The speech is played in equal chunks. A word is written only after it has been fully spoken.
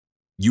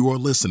You are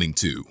listening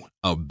to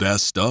a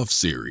Best Of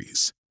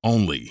series,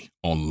 only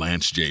on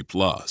Lance J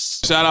Plus.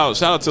 Shout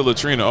out to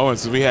Latrina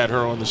Owens. We had her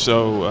on the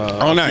show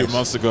a few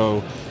months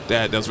ago.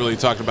 That's really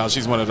talking about.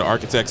 She's one of the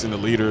architects and the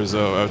leaders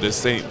of the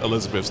St.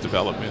 Elizabeth's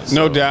development.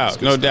 So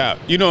no doubt.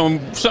 You know,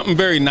 something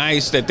very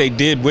nice that they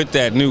did with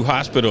that new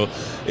hospital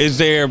is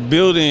they're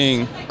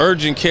building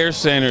urgent care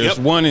centers,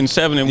 1 in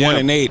 7 and 1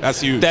 in 8.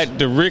 That's huge. That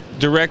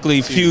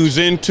directly fuse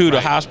into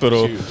the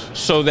hospital,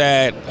 so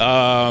that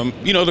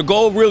the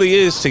goal really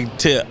is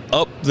to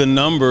up the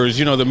numbers.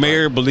 You know, the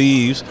mayor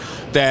believes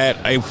that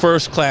a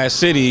first-class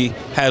city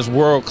has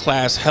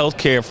world-class health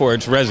care for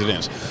its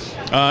residents.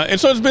 And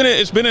so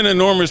it's been an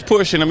enormous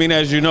push, and I mean,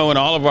 as you know, in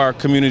all of our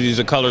communities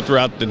of color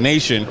throughout the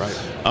nation,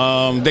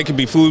 they can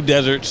be food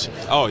deserts.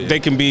 Oh, yeah. They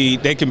can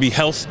be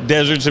health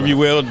deserts, if you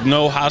will.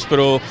 No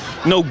hospital,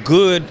 no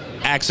good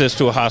access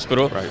to a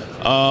hospital.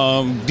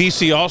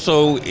 DC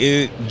also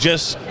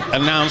just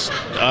announced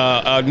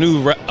a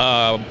new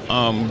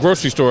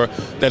grocery store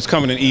that's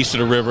coming in east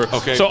of the river.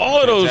 Okay. So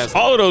all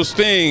of those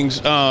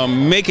things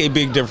make a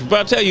big difference. But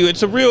I'll tell you,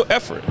 it's a real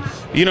effort.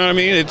 You know what I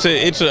mean?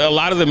 It's a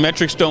lot of the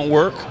metrics don't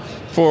work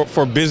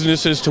for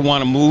businesses to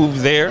want to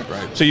move there.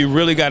 So you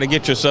really got to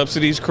get your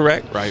subsidies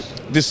correct.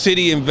 The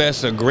city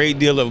invests a great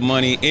deal of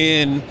money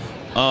in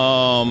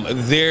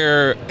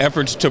their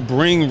efforts to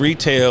bring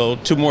retail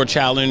to more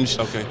challenged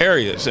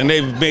areas, and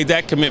they've made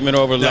that commitment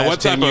over the last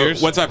 10 years.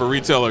 What type of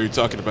retail are you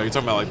talking about? Are you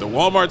talking about like the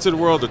Walmarts of the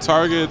world, the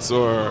Targets,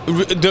 or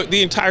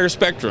the entire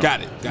spectrum?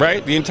 Got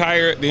it.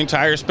 The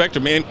entire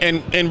spectrum,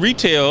 and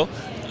retail,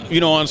 you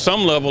know, on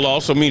some level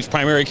also means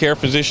primary care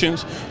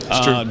physicians,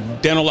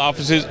 dental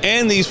offices,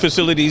 and these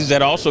facilities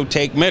that also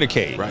take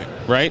Medicaid.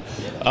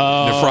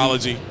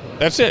 Nephrology.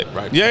 That's it.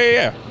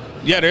 Yeah.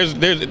 There's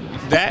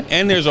that,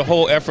 and there's a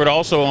whole effort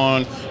also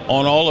on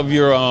all of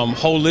your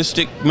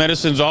holistic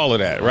medicines, all of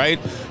that, right?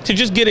 To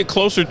just get it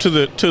closer to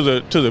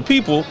the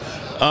people.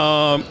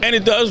 And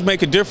it does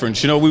make a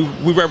difference. You know,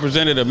 we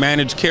represented a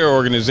managed care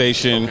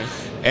organization,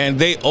 and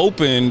they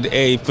opened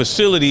a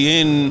facility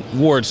in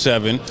Ward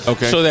 7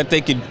 so that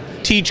they could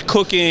teach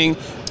cooking,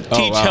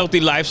 teach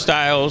healthy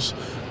lifestyles,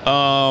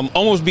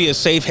 almost be a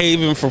safe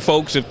haven for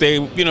folks if they,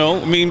 you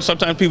know, I mean,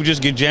 sometimes people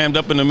just get jammed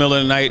up in the middle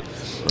of the night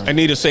and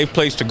need a safe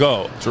place to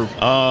go.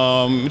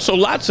 So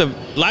lots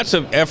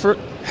of effort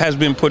has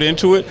been put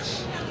into it.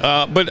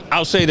 But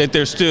I'll say that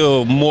there's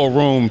still more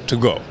room to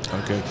go.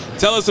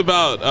 Tell us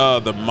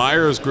about the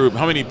Meyers Group.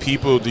 How many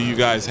people do you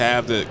guys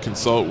have that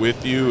consult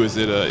with you? Is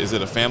it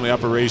a family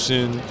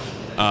operation?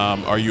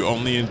 Are you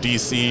only in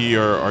DC,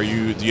 or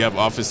do you have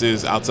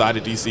offices outside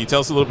of DC? Tell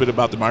us a little bit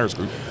about the Meyers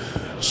Group.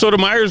 So the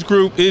Meyers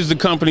Group is the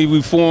company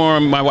we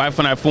formed, my wife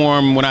and I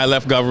formed when I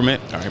left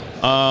government.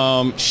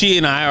 She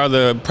and I are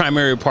the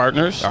primary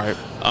partners.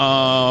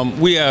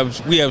 We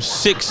have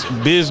 6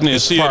 business partners.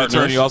 Is she an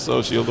attorney also?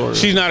 Is she a lawyer?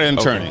 She's not an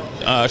attorney.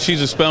 She's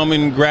a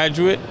Spelman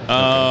graduate.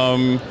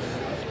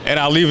 And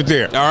I'll leave it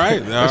there. All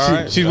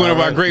right. She's one of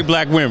our great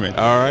black women.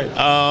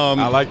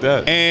 I like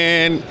that.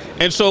 And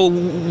so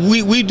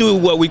we do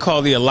what we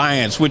call the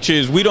alliance, which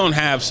is we don't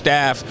have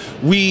staff.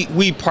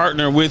 We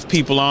partner with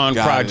people on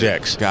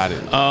projects. Got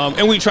it.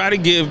 And we try to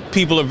give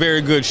people a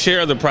very good share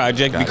of the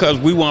project because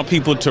we want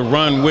people to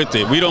run with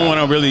it. We don't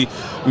want to really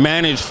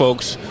manage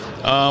folks.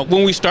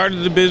 When we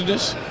started the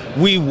business,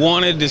 we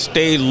wanted to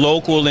stay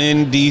local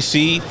in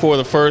DC for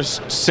the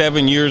first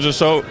 7 years or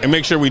so and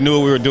make sure we knew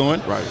what we were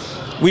doing.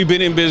 We've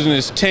been in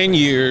business 10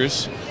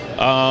 years,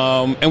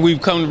 and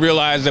we've come to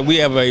realize that we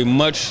have a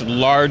much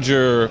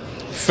larger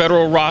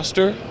federal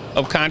roster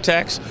of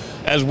contacts,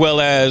 as well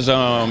as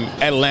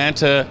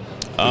Atlanta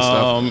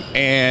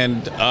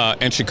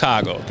and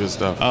Chicago. Good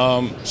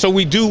stuff. So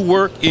we do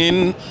work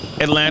in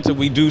Atlanta.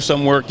 We do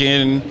some work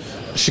in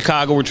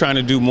Chicago. We're trying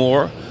to do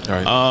more.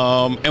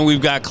 And we've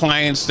got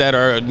clients that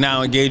are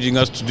now engaging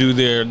us to do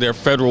their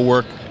federal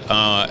work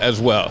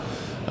as well.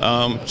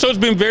 So it's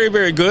been very,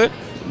 very good.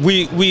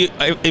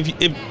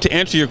 If to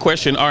answer your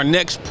question, our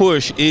next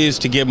push is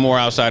to get more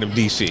outside of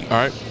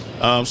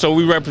DC. So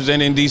we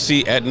represent in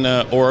DC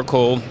Aetna,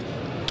 Oracle,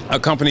 a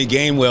company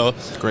Gainwell,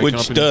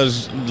 which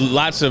does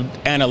lots of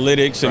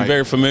analytics and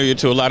very familiar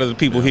to a lot of the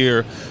people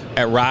here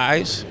at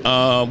Rise.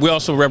 We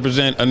also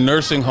represent a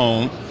nursing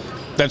home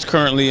that's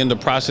currently in the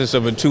process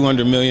of a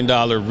 $200 million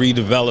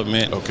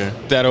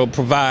redevelopment that'll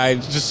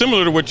provide, just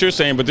similar to what you're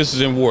saying, but this is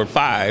in Ward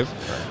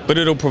 5, but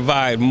it'll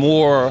provide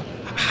more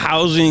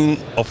housing,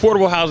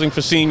 affordable housing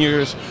for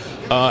seniors,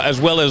 as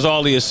well as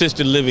all the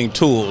assisted living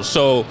tools.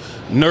 So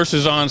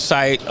nurses on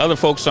site, other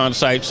folks on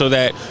site, so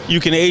that you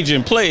can age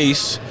in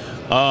place,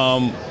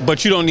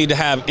 but you don't need to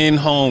have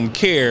in-home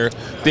care.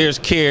 There's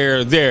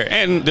care there.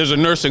 And there's a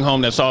nursing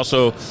home that's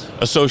also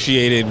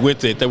associated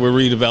with it that we're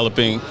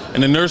redeveloping.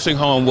 And the nursing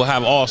home will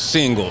have all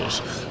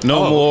singles.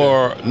 No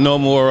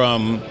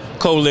more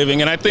co-living,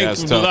 and I think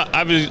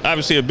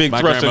obviously a big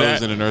thrust of that. My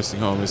grandmother's in a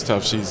nursing home. It's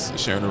tough. She's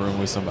sharing a room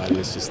with somebody.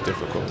 It's just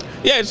difficult.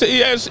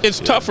 It's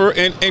tougher,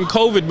 and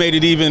COVID made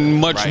it even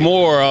much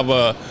more of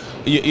a,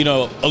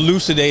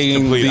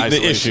 elucidating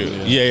the issue.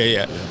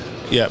 Yeah.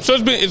 So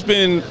it's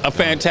been a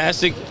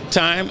fantastic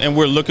time, and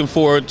we're looking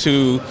forward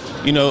to,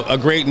 a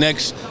great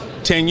next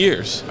 10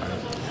 years.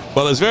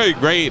 Well, it's very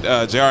great,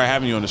 JR,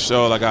 having you on the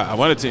show. Like, I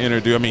wanted to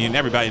introduce,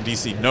 everybody in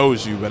D.C.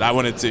 knows you, but I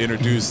wanted to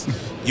introduce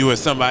you as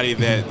somebody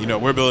that,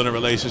 we're building a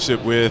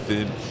relationship with,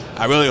 and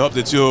I really hope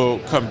that you'll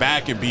come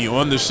back and be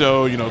on the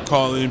show,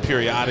 call in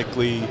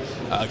periodically,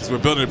 because we're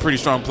building a pretty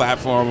strong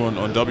platform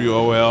on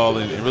WOL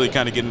and really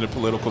kind of getting the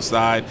political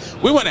side.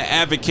 We want to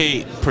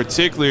advocate,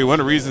 particularly,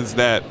 one of the reasons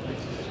that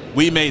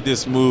we made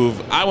this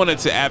move, I wanted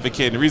to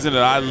advocate, the reason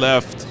that I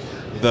left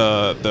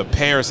the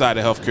payer side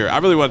of healthcare, I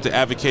really wanted to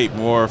advocate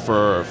more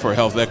for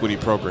health equity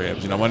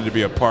programs. I wanted to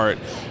be a part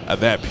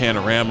of that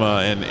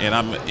panorama, and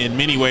I'm in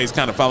many ways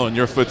kind of following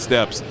your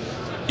footsteps.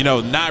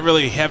 Not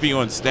really heavy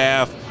on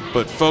staff,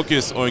 but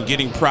focus on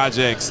getting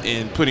projects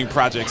and putting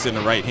projects in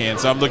the right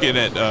hands. So I'm looking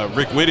at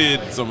Rick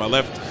Whitted, so my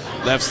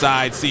left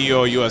side,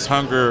 CEO of U.S.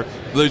 Hunger,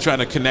 really trying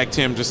to connect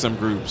him to some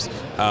groups.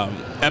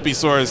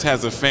 Episource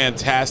has a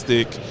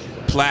fantastic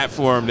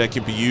platform that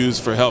can be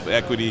used for health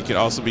equity. It can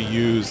also be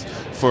used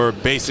for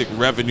basic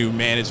revenue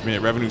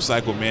management, revenue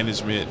cycle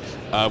management,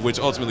 which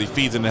ultimately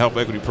feeds into health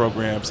equity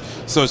programs.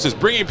 So it's just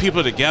bringing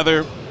people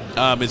together.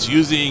 It's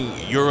using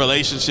your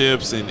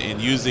relationships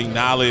and using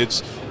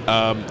knowledge.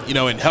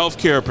 In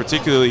healthcare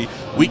particularly,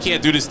 we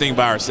can't do this thing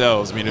by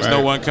ourselves. There's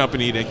no one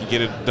company that can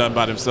get it done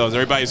by themselves.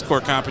 Everybody's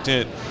core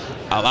competent.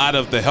 A lot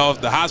of the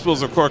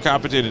hospitals are core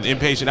competent in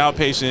inpatient,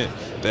 outpatient.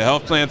 The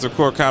health plans are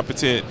core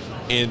competent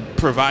in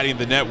providing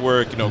the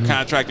network,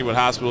 contracting with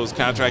hospitals,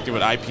 contracting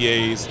with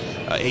IPAs,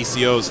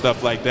 ACOs,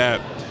 stuff like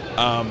that.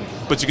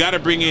 But you got to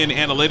bring in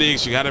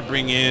analytics, you got to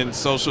bring in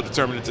social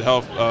determinants of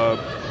health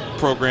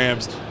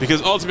programs,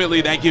 because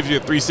ultimately that gives you a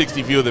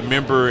 360 view of the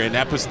member, and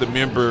that puts the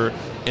member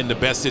in the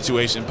best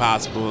situation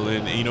possible.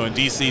 And, in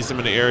DC, some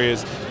of the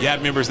areas, you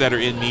have members that are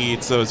in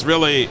need. So it's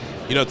really,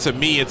 to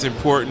me, it's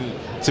important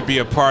to be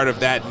a part of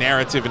that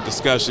narrative and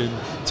discussion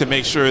to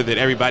make sure that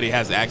everybody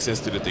has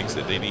access to the things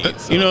that they need.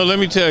 So. Let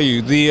me tell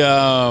you,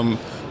 the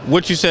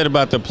what you said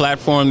about the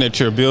platform that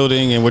you're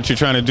building and what you're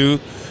trying to do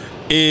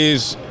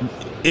is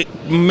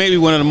maybe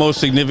one of the most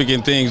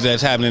significant things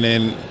that's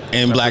happening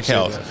in Black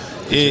health.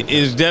 It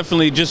is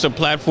definitely just a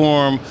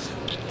platform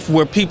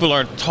where people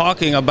are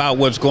talking about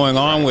what's going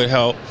on with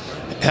health,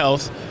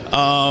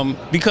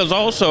 because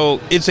also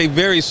it's a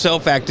very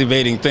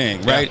self-activating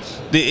thing, right?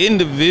 Yeah. The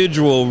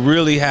individual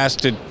really has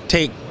to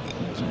take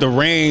the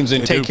reins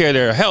and take care of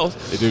their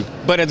health. They do.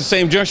 But at the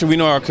same junction, we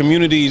know our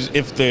communities,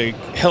 if the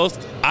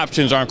health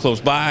options aren't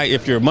close by,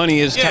 if your money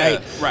is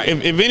tight,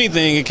 if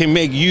anything, it can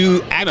make you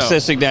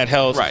accessing that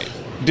health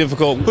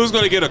difficult. Who's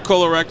going to get a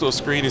colorectal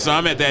screening? So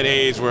I'm at that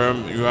age where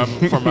I'm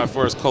for my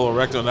first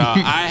colorectal now.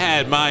 I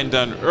had mine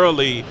done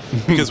early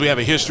because we have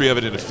a history of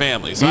it in the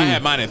family. So I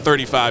had mine at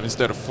 35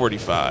 instead of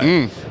 45.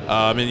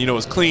 And it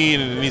was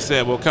clean, and he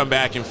said, well, come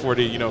back in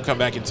come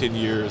back in 10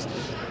 years.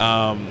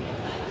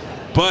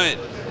 But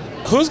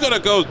who's going to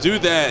go do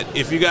that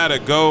if you got to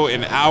go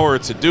an hour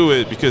to do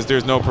it because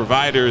there's no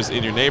providers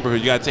in your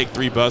neighborhood? You got to take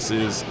 3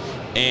 buses.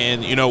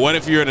 And, what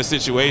if you're in a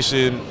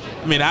situation,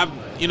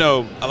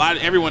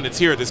 everyone that's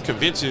here at this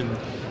convention,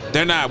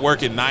 they're not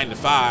working 9 to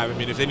 5.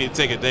 If they need to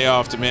take a day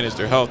off to manage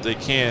their health, they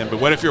can.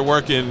 But what if you're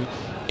working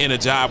in a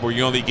job where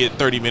you only get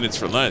 30 minutes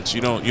for lunch?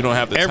 You don't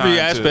have the time. Every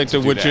aspect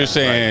of what you're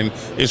saying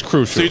is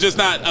crucial. So you're just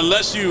not,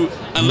 unless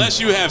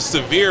you have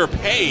severe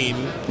pain,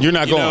 you're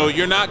not going.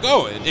 You're not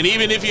going. And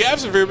even if you have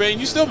severe pain,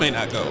 you still may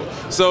not go.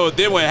 So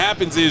then what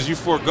happens is you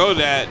forego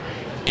that,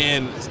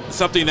 and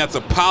something that's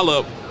a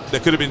polyp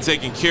that could have been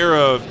taken care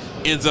of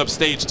ends up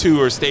stage 2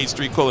 or stage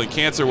 3 colon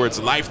cancer, where it's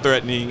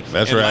life-threatening and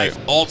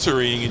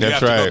life-altering, and you have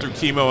to go through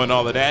chemo and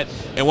all of that.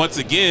 And once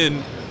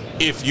again,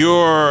 if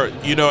you're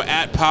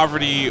at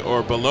poverty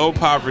or below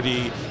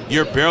poverty,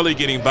 you're barely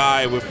getting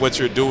by with what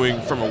you're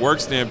doing from a work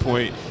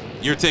standpoint.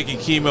 You're taking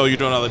chemo, you're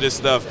doing all of this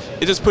stuff.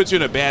 It just puts you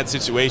in a bad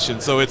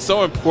situation. So it's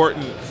so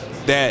important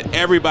that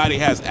everybody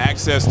has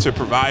access to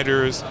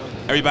providers,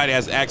 everybody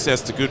has access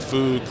to good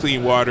food,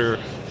 clean water,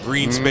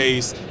 green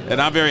space,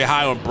 and I'm very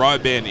high on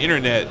broadband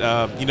internet.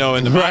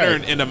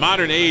 In the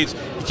modern age,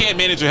 you can't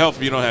manage your health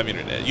if you don't have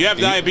internet. You have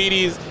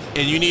diabetes,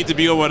 and you need to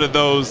be on one of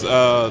those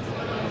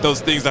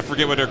things, I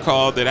forget what they're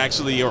called, that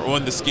actually are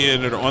on the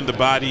skin or on the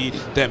body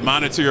that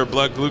monitor your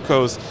blood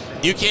glucose.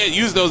 You can't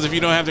use those if you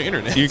don't have the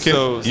internet. You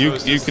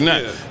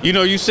cannot.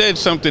 Yeah. You said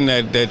something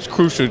that's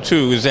crucial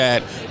too, is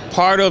that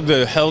part of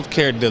the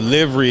healthcare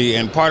delivery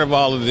and part of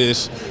all of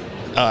this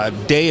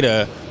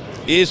data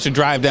is to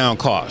drive down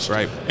costs.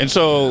 Right. And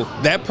so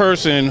that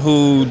person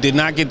who did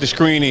not get the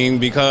screening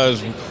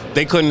because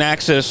they couldn't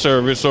access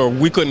service or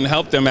we couldn't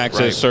help them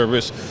access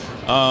service,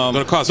 going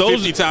to cost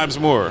 50 times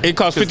more. It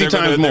costs 50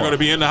 times more. They're going to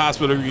be in the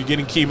hospital. You're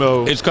getting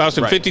chemo. It's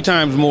costing 50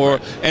 times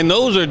more. And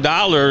those are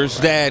dollars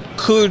that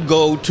could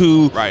go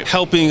to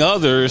helping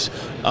others.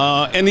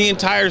 And the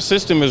entire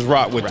system is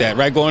wrought with that,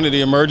 right? Going to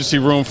the emergency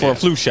room for a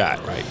flu shot,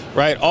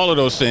 right? All of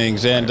those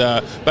things. And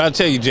but I'll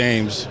tell you,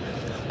 James,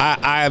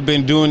 I have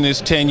been doing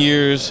this 10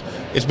 years.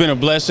 It's been a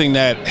blessing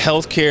that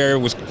healthcare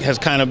has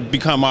kind of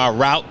become our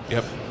route.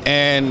 Yep.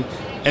 And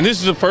And this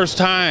is the first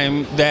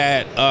time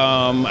that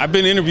I've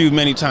been interviewed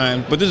many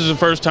times, but this is the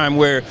first time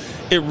where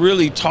it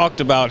really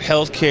talked about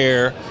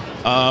healthcare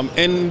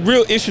and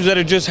real issues that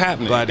are just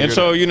happening. And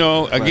so,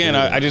 again,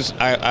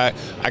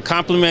 I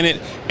compliment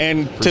it,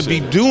 and to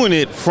be doing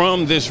it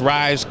from this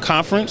RISE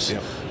conference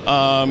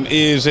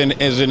is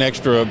an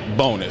extra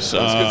bonus.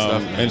 That's good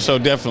stuff, man. And so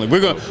definitely,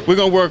 we're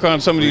gonna work on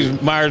some of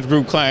these Meyers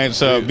Group clients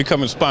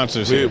becoming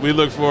sponsors. We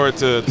look forward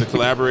to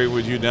collaborate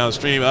with you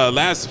downstream.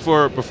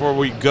 Before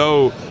we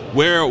go,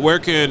 where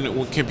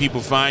can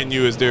people find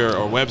you? Is there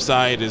a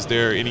website? Is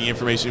there any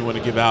information you want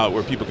to give out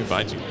where people can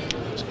find you?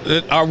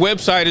 Our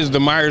website is the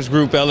Meyers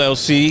Group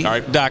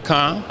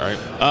LLC.com. All right.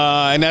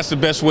 And that's the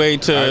best way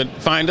to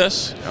find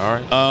us. All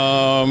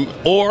right.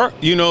 Or,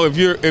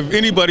 if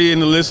anybody in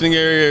the listening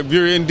area, if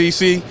you're in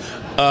DC,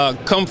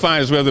 come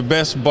find us. We have the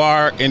best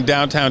bar in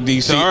downtown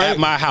DC at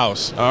my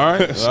house. All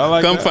right. Well, I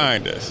like come that.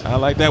 find us. I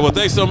like that. Well,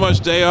 thanks so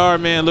much, JR,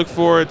 man. Look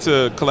forward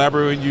to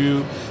collaborating with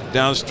you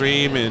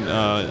downstream, and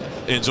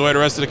enjoy the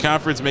rest of the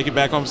conference. Make it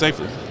back home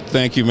safely.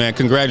 Thank you, man.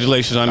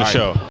 Congratulations on the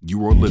show.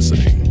 You are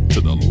listening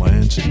to the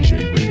Lance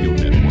J Radio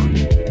Network.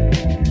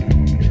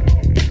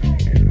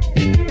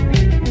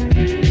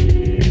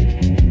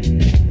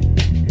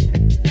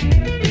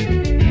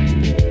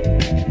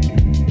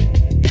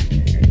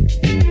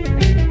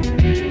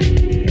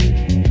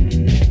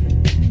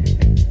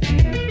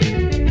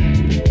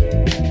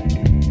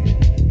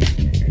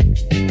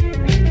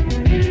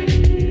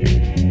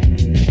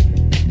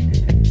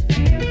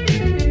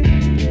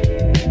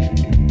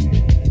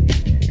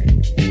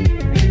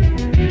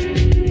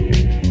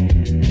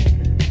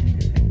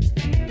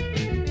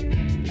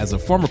 As a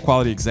former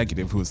quality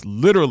executive who has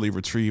literally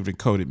retrieved and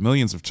coded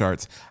millions of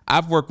charts,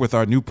 I've worked with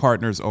our new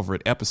partners over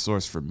at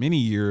Episource for many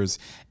years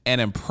and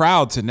am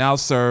proud to now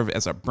serve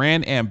as a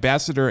brand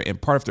ambassador and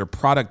part of their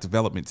product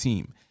development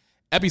team.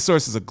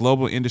 Episource is a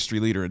global industry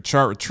leader in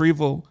chart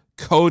retrieval,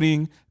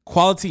 coding,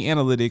 quality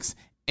analytics,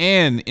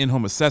 and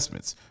in-home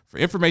assessments. For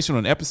information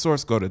on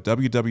Episource, go to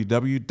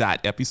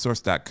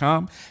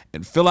www.episource.com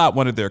and fill out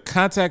one of their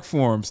contact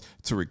forms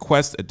to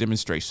request a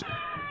demonstration.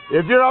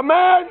 If you're a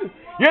man,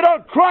 you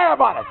don't cry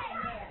about it.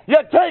 You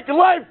take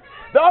life,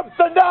 the ups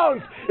and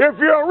downs. If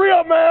you're a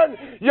real man,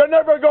 you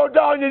never go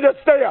down, you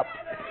just stay up.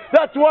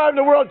 That's why I'm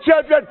the world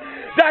champion.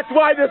 That's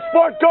why this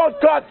sport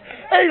coat costs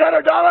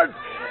 $800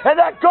 and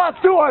that costs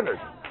 $200.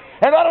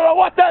 And I don't know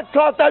what that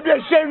costs, I'd be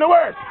ashamed to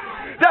wear it.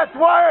 That's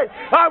why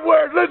I'm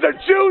wearing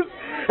lizard shoes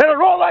and a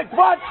Rolex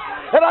watch,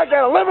 and I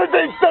got a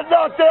limousine sitting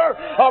out there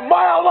a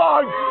mile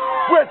long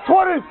with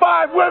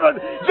 25 women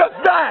just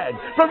dying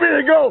for me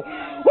to go,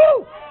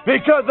 woo!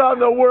 Because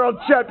I'm the world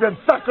champion,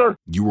 sucker.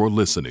 You are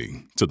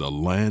listening to the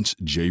Lance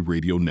J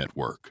Radio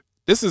Network.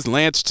 This is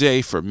Lance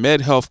J for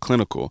MedHealth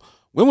Clinical.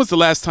 When was the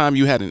last time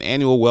you had an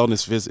annual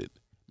wellness visit?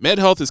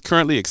 MedHealth is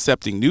currently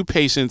accepting new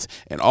patients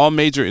and all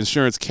major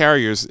insurance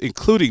carriers,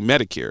 including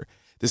Medicare.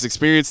 This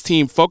experienced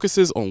team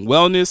focuses on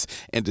wellness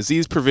and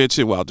disease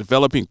prevention while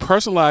developing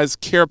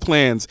personalized care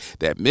plans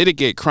that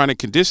mitigate chronic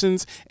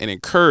conditions and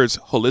encourage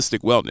holistic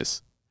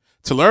wellness.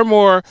 To learn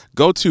more,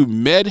 go to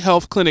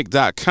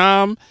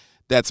medhealthclinic.com.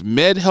 That's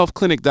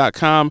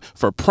medhealthclinic.com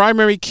for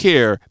primary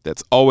care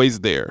that's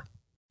always there.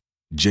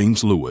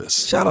 James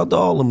Lewis. Shout out to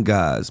all them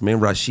guys, man.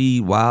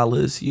 Rasheed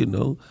Wallace,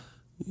 Katino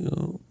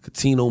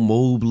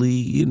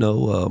Mobley,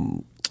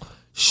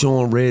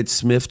 Sean Red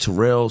Smith,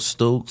 Terrell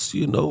Stokes,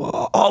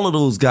 all of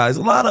those guys.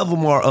 A lot of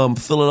them are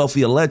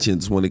Philadelphia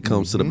legends when it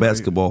comes to the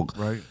basketball.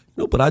 Right.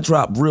 But I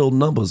drop real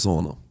numbers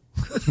on them.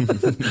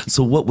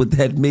 So what would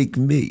that make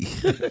me?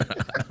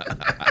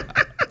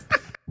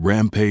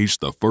 Rampage,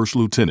 the first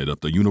lieutenant of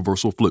the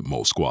Universal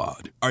Flipmo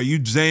Squad. Are you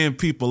jaying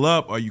people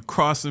up? Are you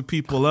crossing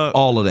people up?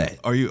 All of that.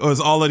 Or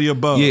is all of the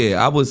above?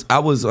 Yeah, I was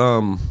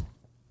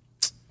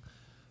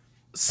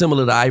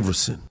similar to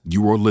Iverson.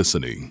 You are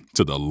listening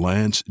to the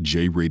Lance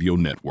J Radio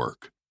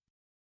Network.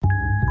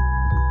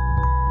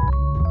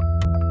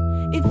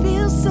 It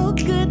feels so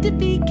good to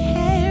be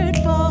cared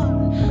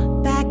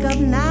for. Back up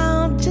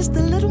now, just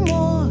a little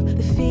more.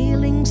 The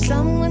feeling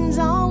someone's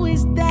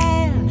always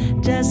there,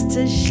 just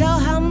to show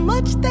how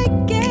much they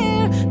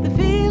care. The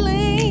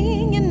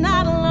feeling you're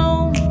not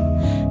alone.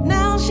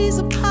 Now she's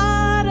a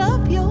part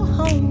of your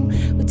home,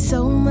 with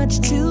so much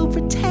to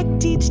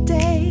protect each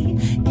day.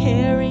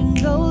 Caring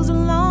goes along.